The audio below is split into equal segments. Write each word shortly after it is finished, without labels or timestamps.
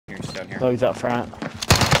down here. Oh, he's up front.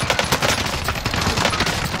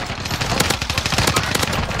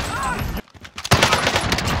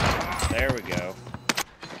 There we go.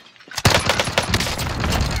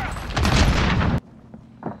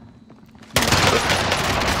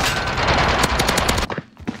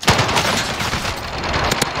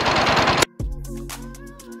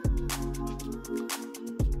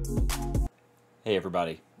 Hey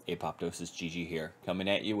everybody, ApoptosisGG here, coming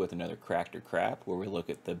at you with another Cracked or Crap, where we look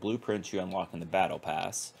at the blueprints you unlock in the Battle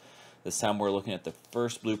Pass. This time we're looking at the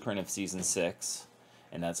first blueprint of Season 6,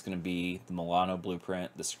 and that's going to be the Milano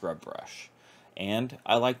blueprint, the Scrub Brush. And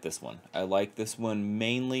I like this one. I like this one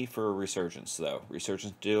mainly for Resurgence though.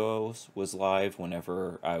 Resurgence Duos was live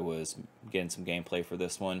whenever I was getting some gameplay for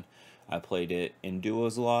this one. I played it in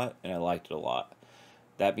Duos a lot, and I liked it a lot.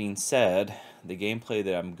 That being said, the gameplay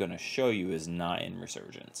that I'm going to show you is not in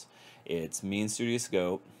Resurgence. It's me and Studio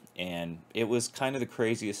Scope, and it was kind of the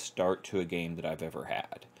craziest start to a game that I've ever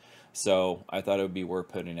had. So I thought it would be worth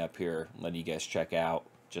putting up here, letting you guys check out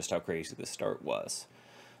just how crazy the start was.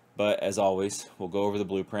 But as always, we'll go over the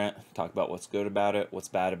blueprint, talk about what's good about it, what's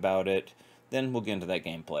bad about it, then we'll get into that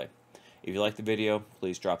gameplay. If you like the video,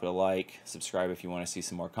 please drop it a like, subscribe if you want to see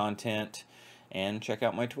some more content, and check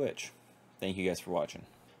out my Twitch. Thank you guys for watching.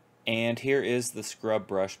 And here is the Scrub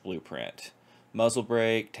Brush blueprint. Muzzle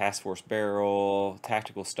brake, task force barrel,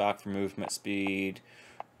 tactical stock for movement speed,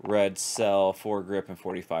 red cell, foregrip, and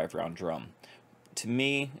 45 round drum. To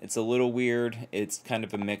me, it's a little weird. It's kind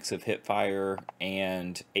of a mix of hipfire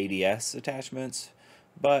and ADS attachments,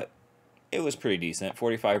 but it was pretty decent.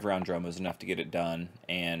 45 round drum was enough to get it done,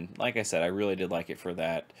 and like I said, I really did like it for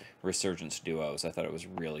that Resurgence Duos. I thought it was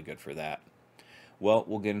really good for that. Well,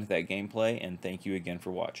 we'll get into that gameplay, and thank you again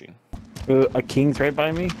for watching. A king's right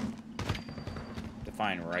by me?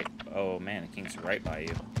 Define right. Oh man, the king's right by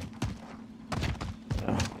you.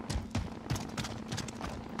 Oh.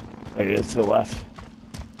 There it is to the left.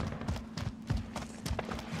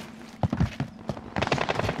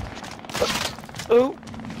 Oh!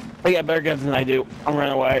 I got better guns than I do. I'm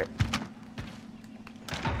running away.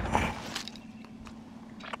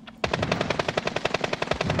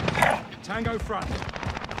 Tango front.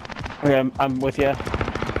 Okay, I'm with you.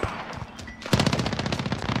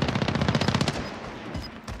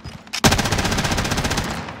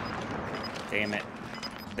 Damn it.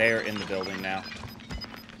 They're in the building now.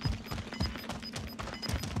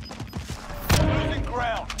 Losing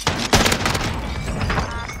ground.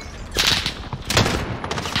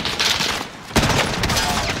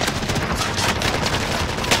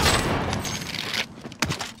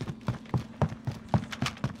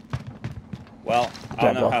 Well, I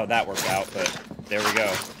don't know how that worked out, but there we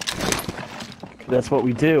go. That's what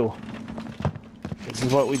we do. This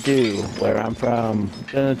is what we do. Where I'm from.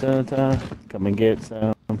 Dun, dun, dun. Come and get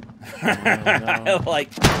some. I like.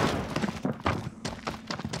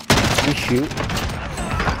 We shoot.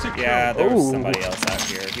 Yeah, there was somebody else out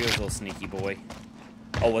here. He was a little sneaky boy.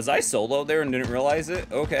 Oh, was I solo there and didn't realize it?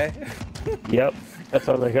 Okay. Yep. That's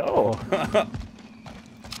how they go.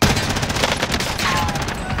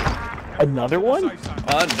 Another one?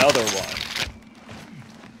 Another one.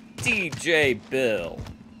 DJ Bill.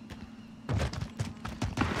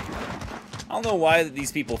 I don't know why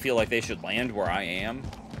these people feel like they should land where I am.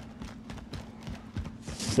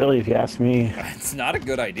 Silly if you ask me. It's not a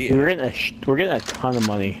good idea. We're getting a ton of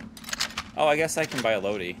money. Oh, I guess I can buy a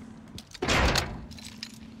Lodi.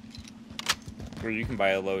 Or you can buy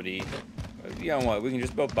a Lodi. You know what? We can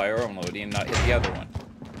just both buy our own Lodi and not hit the other one.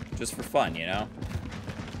 Just for fun, you know?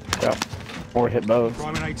 Yep. Or hit both.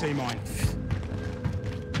 Prime and AT mine.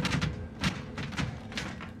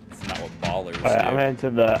 It's not what ballers do.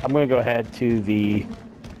 I'm gonna go ahead to the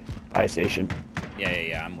buy station.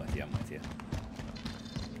 Yeah, I'm with you,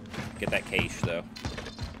 Get that cache, though.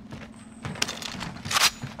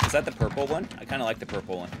 Is that the purple one? I kind of like the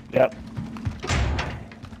purple one. Yep.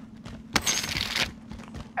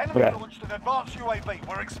 Enemy launched an advanced UAV.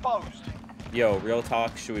 We're exposed. Yo, real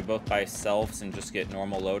talk, should we both buy selves and just get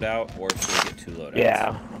normal loadout, or should we get 2 loadouts?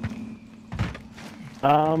 Yeah.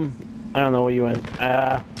 I don't know what you want.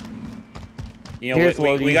 You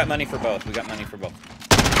know, we got money for both. We got money for both.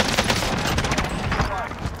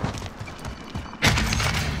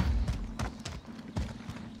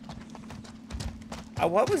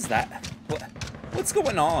 What was that? What's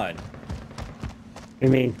going on? You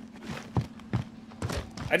mean?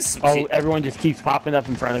 I just. Oh, everyone just keeps popping up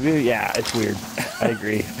in front of you? Yeah, it's weird. I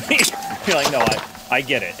agree. You're like, no, I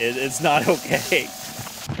get it. It's not okay.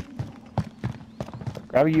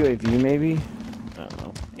 Grab a UAV, maybe? I don't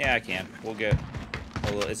know. Yeah, I can. We'll get.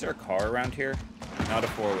 Is there a car around here? Not a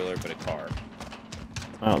 4-wheeler, but a car.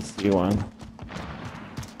 I don't see one.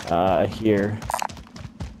 Here.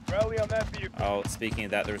 Rally on that vehicle. Oh, speaking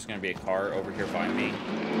of that, there's going to be a car over here by me.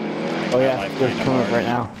 Oh yeah, there's coming up right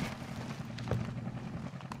now.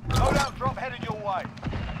 Loadout drop headed your way.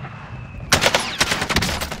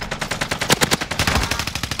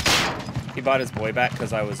 He bought his boy back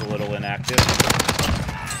because I was a little inactive.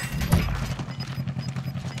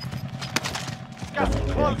 Gas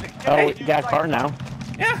is closing. Get Oh, in, we you got a safe. car now.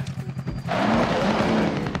 Yeah.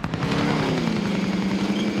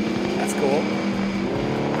 That's cool.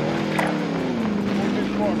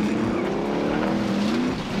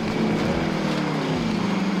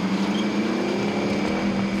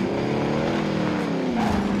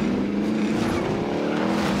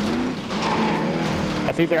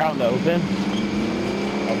 I think they're out in the open.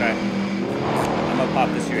 Okay. I'm gonna pop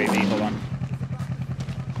this UAV. Hold on.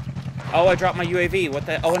 Oh, I dropped my UAV. What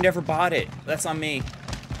the? Oh, I never bought it. That's on me.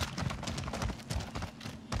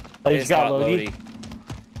 Oh, you It's got got Lodi. Lodi.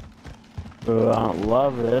 Ooh, I don't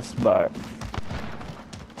love this, but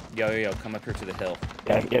Yo, come up here to the hill.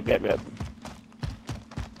 yeah, yep. I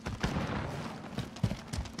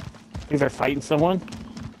think they're fighting someone.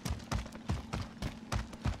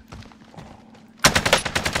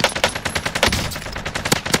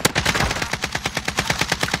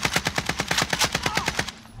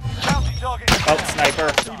 Bounty target. Oh,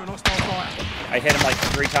 sniper. I hit him like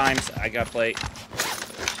 3 times. I got plate.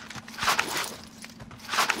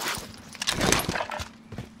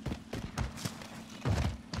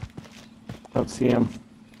 Don't see him.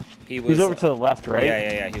 He was He's over to the left, right?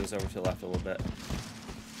 Yeah. He was over to the left a little bit.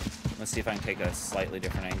 Let's see if I can take a slightly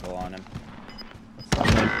different angle on him.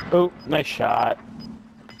 Oh, nice shot.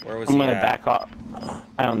 Where was I'm he gonna at? back off.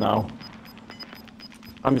 I don't know.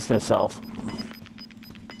 I'm just gonna self.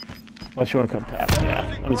 Unless you wanna come tap. Yeah,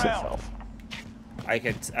 I'm just gonna self. I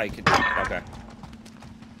could. Okay.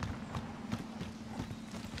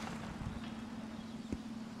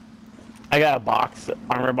 I got a box,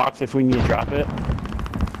 armor box if we need to drop it.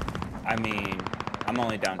 I mean, I'm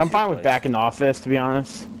only down. I'm 2 fine with plates. back in the office, to be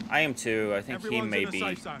honest. I am too. I think he may be.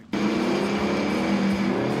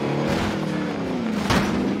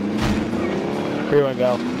 Here we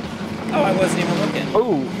go. Oh, I wasn't even looking.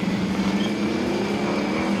 Ooh,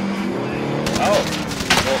 Oh,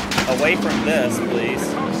 well, away from this, please.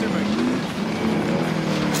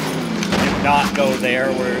 And not go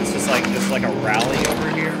there where it's just like a rally over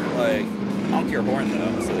here. Like, honk your horn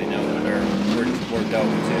though, so they know that we're dope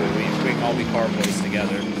too. We can all be car boys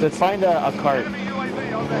together. let's find a cart. Enemy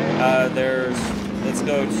UAV on the head. Let's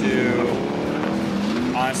go to.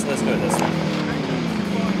 Honestly, let's go to this one.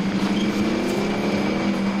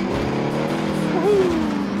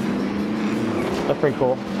 That's pretty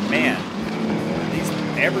cool. Man,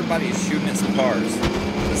 everybody's shooting at some cars.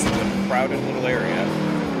 This is a crowded little area.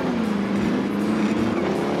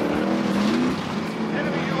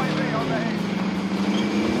 Enemy UAV on the head.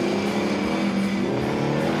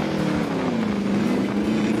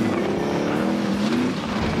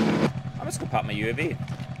 I'm just gonna pop my UAV.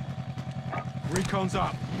 Recon's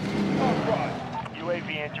up.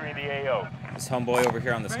 UAV entering the AO. This homeboy over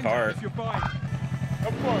here on this car. If you're fine.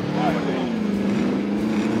 Of course, fire.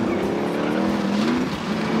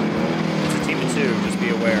 It's a team of 2, just be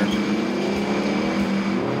aware.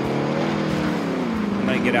 I'm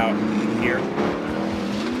gonna get out here.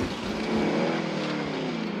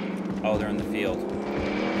 Oh, they're in the field.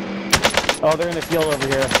 Oh, they're in the field over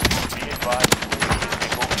here. Be advised.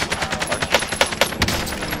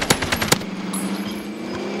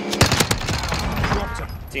 Dropped him.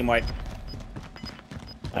 Team white.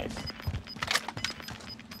 Nice.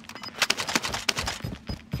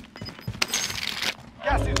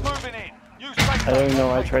 Gas is moving in. Use safe I don't even know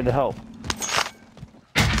why I zone. tried to help.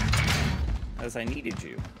 As I needed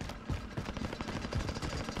you.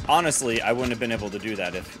 Honestly, I wouldn't have been able to do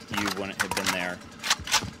that if you wouldn't have been there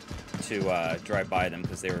to drive by them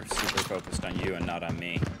because they were super focused on you and not on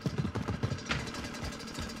me.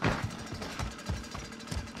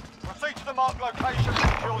 Proceed to the marked location and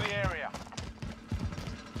secure the area.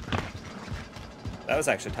 That was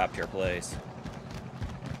actually top tier plays.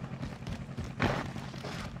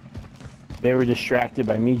 They were distracted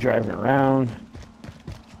by me driving around.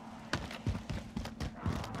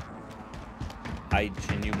 I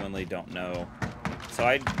genuinely don't know. So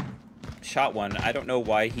I shot one. I don't know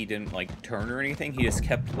why he didn't like turn or anything. He just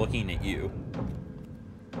kept looking at you.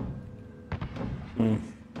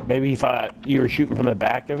 Maybe he thought you were shooting from the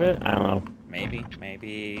back of it. I don't know. Maybe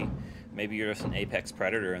you're just an apex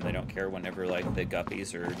predator and they don't care whenever like the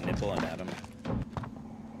guppies are nibbling at them.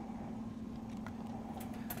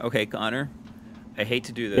 Okay, Connor. I hate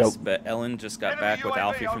to do this, Yep. but Ellen just got Enemy back with UAV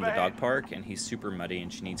Alfie from the dog overhead. park, and he's super muddy,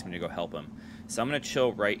 and she needs me to go help him. So I'm going to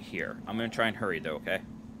chill right here. I'm going to try and hurry, though, okay?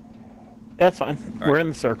 That's fine. All We're right. in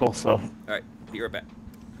the circle, so. All right, be right back.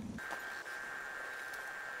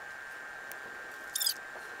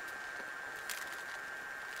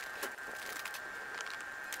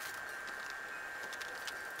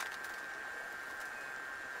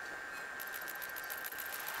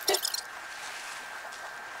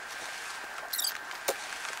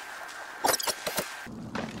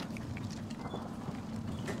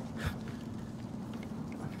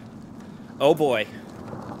 Oh boy.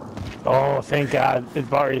 Oh, thank God.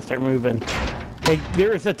 It's already started moving. Hey,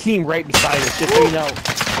 there's a team right beside us, just so you know.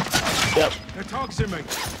 Yep, They're toxing me.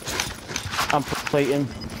 I'm plating.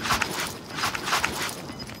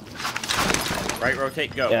 Right,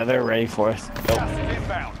 rotate, go. Yeah, they're ready for us. Go. Gas is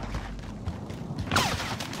inbound.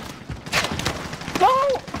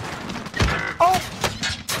 Go! Oh!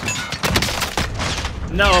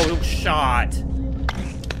 No shot.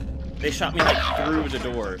 They shot me like through the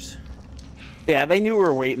doors. Yeah, they knew we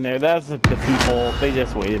were waiting there. That's the people. They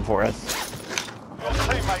just waited for us. Your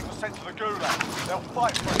teammate was sent to the gulag. They'll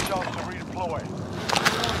fight for a chance to redeploy.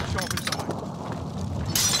 Sharp inside.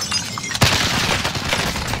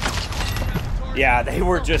 Yeah,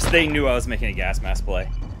 they knew I was making a gas mask play.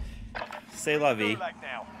 C'est la vie. Gulag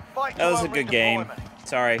now. Fight That was to a good game. redeployment.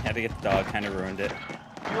 Sorry, had to get the dog, kind of ruined it.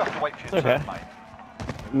 You have to wait for your Okay. turn, mate.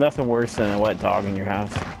 Nothing worse than a wet dog in your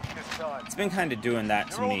house. Good time. It's been kind of doing that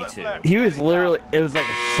to me, too. He was literally, it was like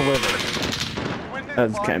a sliver. You win this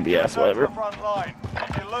That's fight, kinda you BS, return to whatever. the front line.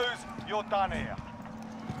 If you lose, you're done here.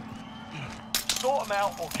 Sort them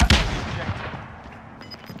out or capture the objective.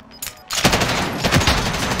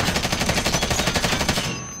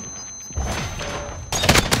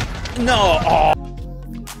 No! Oh.